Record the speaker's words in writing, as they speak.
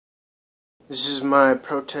This is my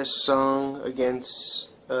protest song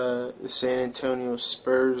against the San Antonio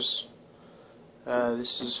Spurs.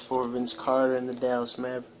 This is for Vince Carter and the Dallas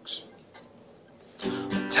Mavericks.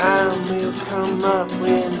 Time will come up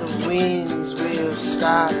when the winds will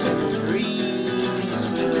stop and the breeze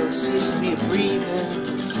will cease to be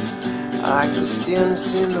breathing. Like the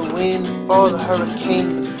stillness in the wind before the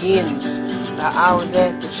hurricane begins, the hour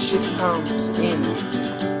that the ship comes in.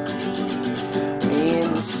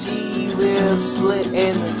 And the sea will split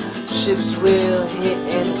and the ships will hit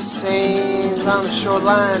and the sands on the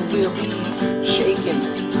shoreline will be shaken.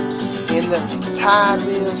 And the tide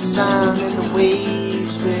will sound and the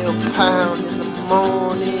waves will pound in the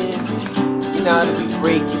morning. You know to be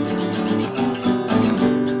breaking.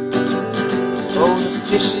 Oh, the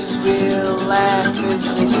fishes will laugh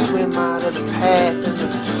as they swim out of the path,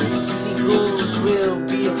 and the seagulls will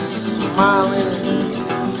be smiling.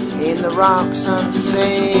 And the rocks on the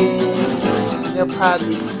sand, they'll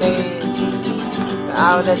probably stand the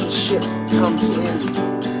hour that the ship comes in.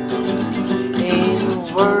 And the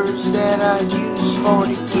words that I use for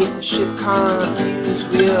to get the ship confused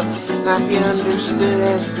will not be understood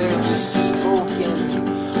as they're spoken.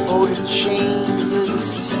 Oh, the chains of the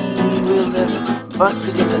sea will have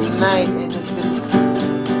busted in the night and have been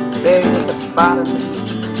buried at the bottom of the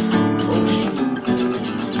ocean.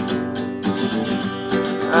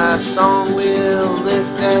 A song will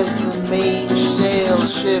lift as the mainsail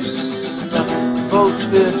shifts. The boats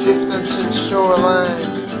will drift onto the shoreline.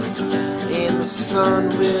 And the sun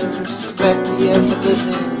will respect the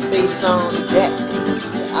ever-living face on deck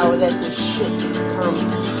the hour that the ship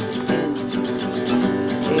comes in.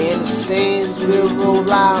 And the sands will roll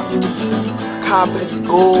out copper and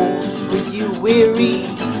gold for you weary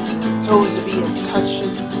toes to be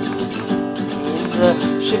touching. And the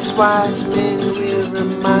ship's wise men will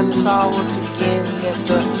remind us all once again that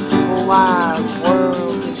the whole wide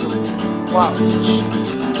world is a watch.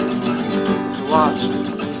 Is watching.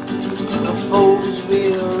 The foes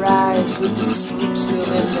will rise with the sleep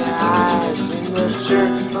still in their eyes, and they'll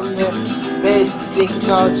jerk from their beds and think it's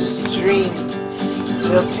all just a dream.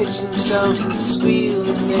 They'll pitch themselves and squeal,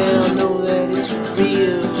 and they'll know that it's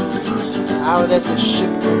real. How that the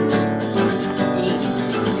ship comes in.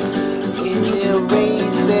 And they'll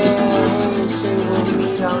raise their hands, say we'll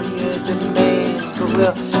meet all your demands, but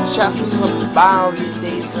we'll shout from the bow, your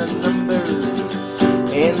days are numbered.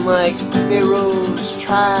 And like Pharaoh's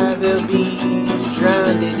tribe, they'll be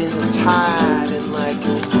drowned in the tide, and like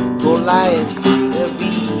Goliath, they'll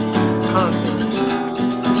be conquered.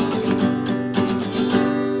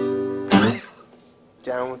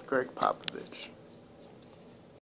 Down with Greg Popovich.